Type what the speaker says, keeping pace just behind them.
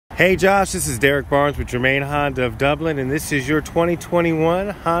Hey Josh, this is Derek Barnes with Germain Honda of Dublin, and this is your 2021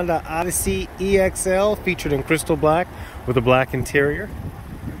 Honda Odyssey EXL featured in crystal black with a black interior.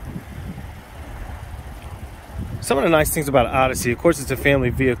 Some of the nice things about Odyssey, of course, it's a family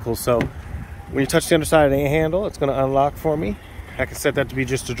vehicle, so when you touch the underside of the handle, it's going to unlock for me. I can set that to be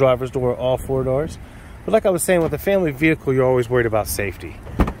just the driver's door, all four doors. But like I was saying, with a family vehicle, you're always worried about safety.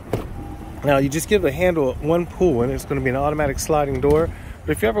 Now, you just give the handle one pull, and it's going to be an automatic sliding door.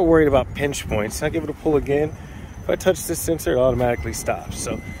 But if you're ever worried about pinch points, I give it a pull again. If I touch this sensor, it automatically stops.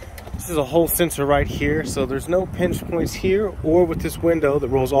 So this is a whole sensor right here. So there's no pinch points here or with this window that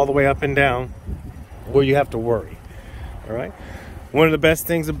rolls all the way up and down where you have to worry. All right. One of the best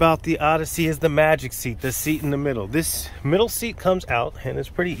things about the Odyssey is the magic seat, the seat in the middle. This middle seat comes out and it's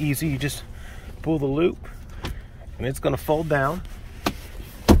pretty easy. You just pull the loop and it's going to fold down.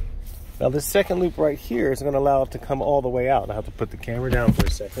 Now this second loop right here is going to allow it to come all the way out. I have to put the camera down for a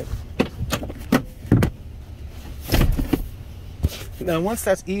second. Now once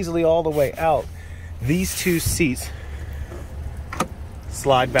that's easily all the way out, these two seats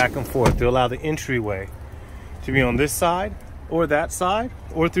slide back and forth to allow the entryway to be on this side or that side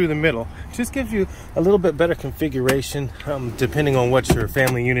or through the middle. It just gives you a little bit better configuration depending on what your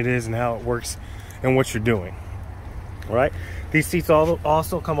family unit is and how it works and what you're doing. All right, these seats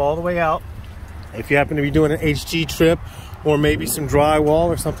also come all the way out if you happen to be doing an HG trip or maybe some drywall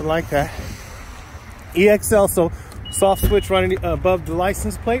or something like that. EXL, so soft switch right above the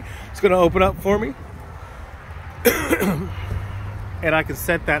license plate. It's going to open up for me. And I can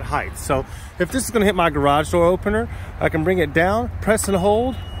set that height. So if this is going to hit my garage door opener, I can bring it down, press and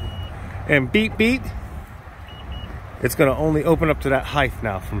hold, and beep, beep. It's going to only open up to that height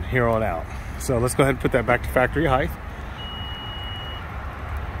now from here on out. So let's go ahead and put that back to factory height.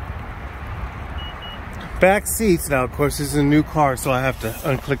 Back seats, now of course this is a new car, so I have to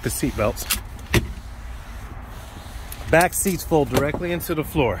unclick the seat belts. Back seats fold directly into the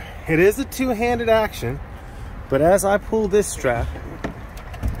floor. It is a two-handed action, but as I pull this strap,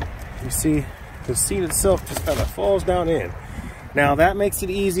 you see the seat itself just kind of falls down in. Now that makes it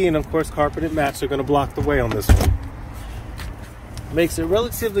easy, and of course carpeted mats are going to block the way on this one. Makes it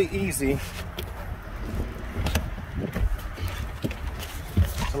relatively easy.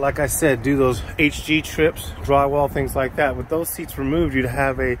 So like I said, do those HG trips, drywall, things like that. With those seats removed, you'd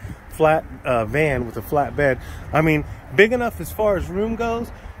have a flat van with a flat bed. I mean, big enough as far as room goes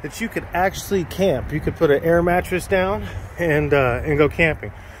that you could actually camp. You could put an air mattress down and go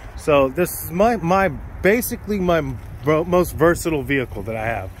camping. So this is basically my most versatile vehicle that I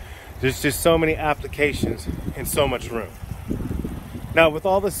have. There's just so many applications and so much room. Now with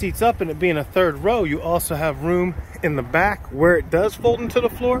all the seats up and it being a third row, you also have room in the back where it does fold into the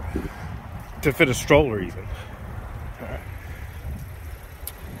floor to fit a stroller even. All right.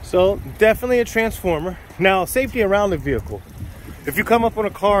 So definitely a transformer. Now safety around the vehicle. If you come up on a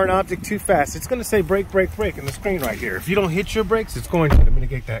car or an object too fast, it's going to say brake, brake, brake in the screen right here. If you don't hit your brakes, it's going to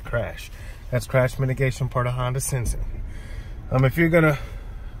mitigate that crash. That's crash mitigation, part of Honda sensing. If you're going to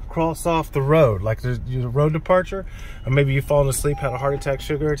cross off the road, like there's a road departure, or maybe you've fallen asleep, had a heart attack,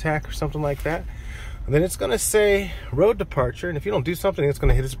 sugar attack, or something like that, then it's going to say road departure, and if you don't do something, it's going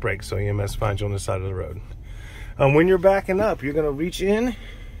to hit its brakes, so EMS finds you on the side of the road. When you're backing up, you're going to reach in,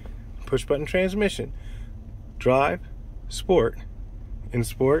 push button transmission, drive, sport. In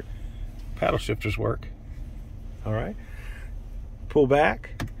sport, paddle shifters work. All right, pull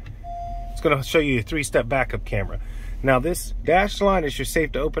back. It's going to show you a 3-step backup camera. Now this dash line is your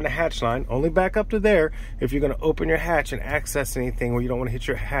safe to open the hatch line. Only back up to there if you're going to open your hatch and access anything where you don't want to hit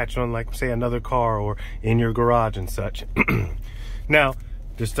your hatch on, like say another car or in your garage and such. Now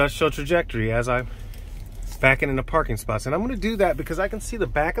this does show trajectory as I'm backing into parking spots, and I'm going to do that because I can see the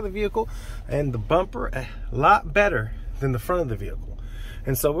back of the vehicle and the bumper a lot better than the front of the vehicle.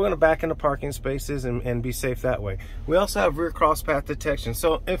 And so we're going to back into parking spaces and be safe that way. We also have rear cross path detection.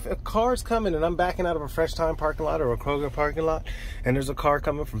 So if a car's coming and I'm backing out of a Fresh Time parking lot or a Kroger parking lot, and there's a car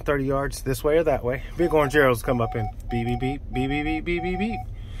coming from 30 yards this way or that way, big orange arrows come up and beep, beep, beep, beep, beep, beep, beep, beep, beep.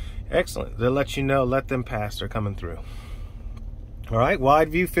 Excellent. They'll let you know, let them pass, they're coming through. All right, wide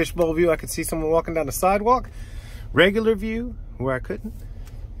view, fishbowl view. I could see someone walking down the sidewalk. Regular view, where I couldn't.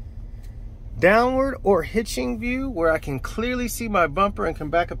 Downward or hitching view, where I can clearly see my bumper and can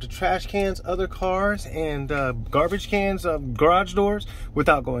back up to trash cans, other cars, and garbage cans, garage doors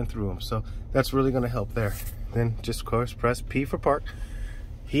without going through them. So that's really going to help there. Then just of course press P for park.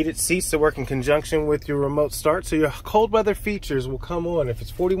 Heated seats to work in conjunction with your remote start, so your cold weather features will come on if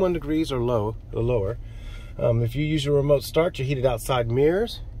it's 41 degrees or lower. If you use your remote start, your heated outside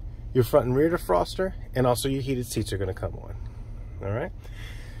mirrors, your front and rear defroster, and also your heated seats are going to come on. All right.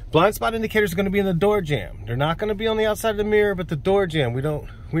 Blind spot indicators are going to be in the door jamb. They're not going to be on the outside of the mirror, but the door jamb. We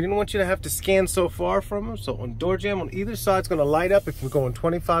didn't want you to have to scan so far from them. So on door jamb on either side is going to light up. If we're going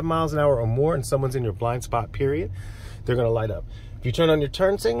 25 miles an hour or more and someone's in your blind spot period, they're going to light up. If you turn on your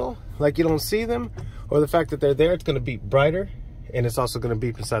turn signal, like you don't see them, or the fact that they're there, it's going to beep brighter, and it's also going to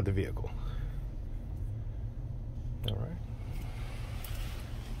beep inside the vehicle. All right.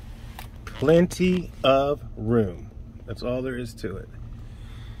 Plenty of room. That's all there is to it.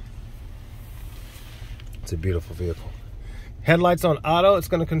 It's a beautiful vehicle. Headlights on auto, it's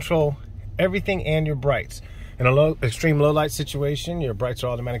going to control everything and your brights. In a extreme low light situation, your brights are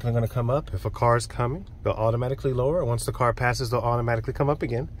automatically going to come up. If a car is coming, they'll automatically lower. Once the car passes, they'll automatically come up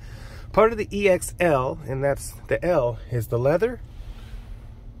again. Part of the EXL, and that's the L, is the leather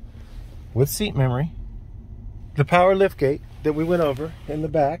with seat memory, the power liftgate that we went over in the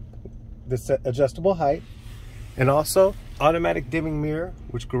back, the adjustable height, and also automatic dimming mirror,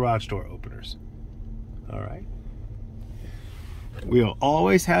 which garage door openers. All right. We'll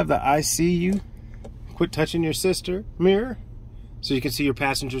always have the I see you, quit touching your sister mirror, so you can see your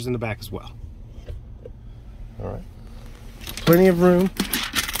passengers in the back as well. All right. Plenty of room,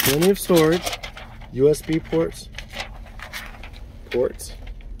 plenty of storage, USB ports,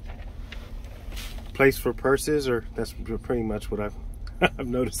 place for purses, or that's pretty much what I've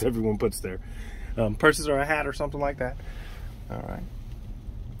noticed everyone puts there. Purses or a hat or something like that. All right.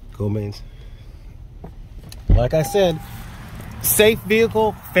 Cool beans. Like I said, safe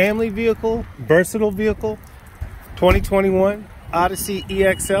vehicle, family vehicle, versatile vehicle. 2021 Odyssey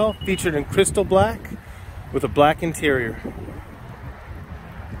EXL, featured in crystal black with a black interior.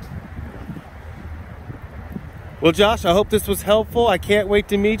 Well, Josh, I hope this was helpful. I can't wait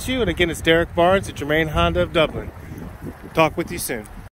to meet you. And again, it's Derek Barnes at Germain Honda of Dublin. Talk with you soon.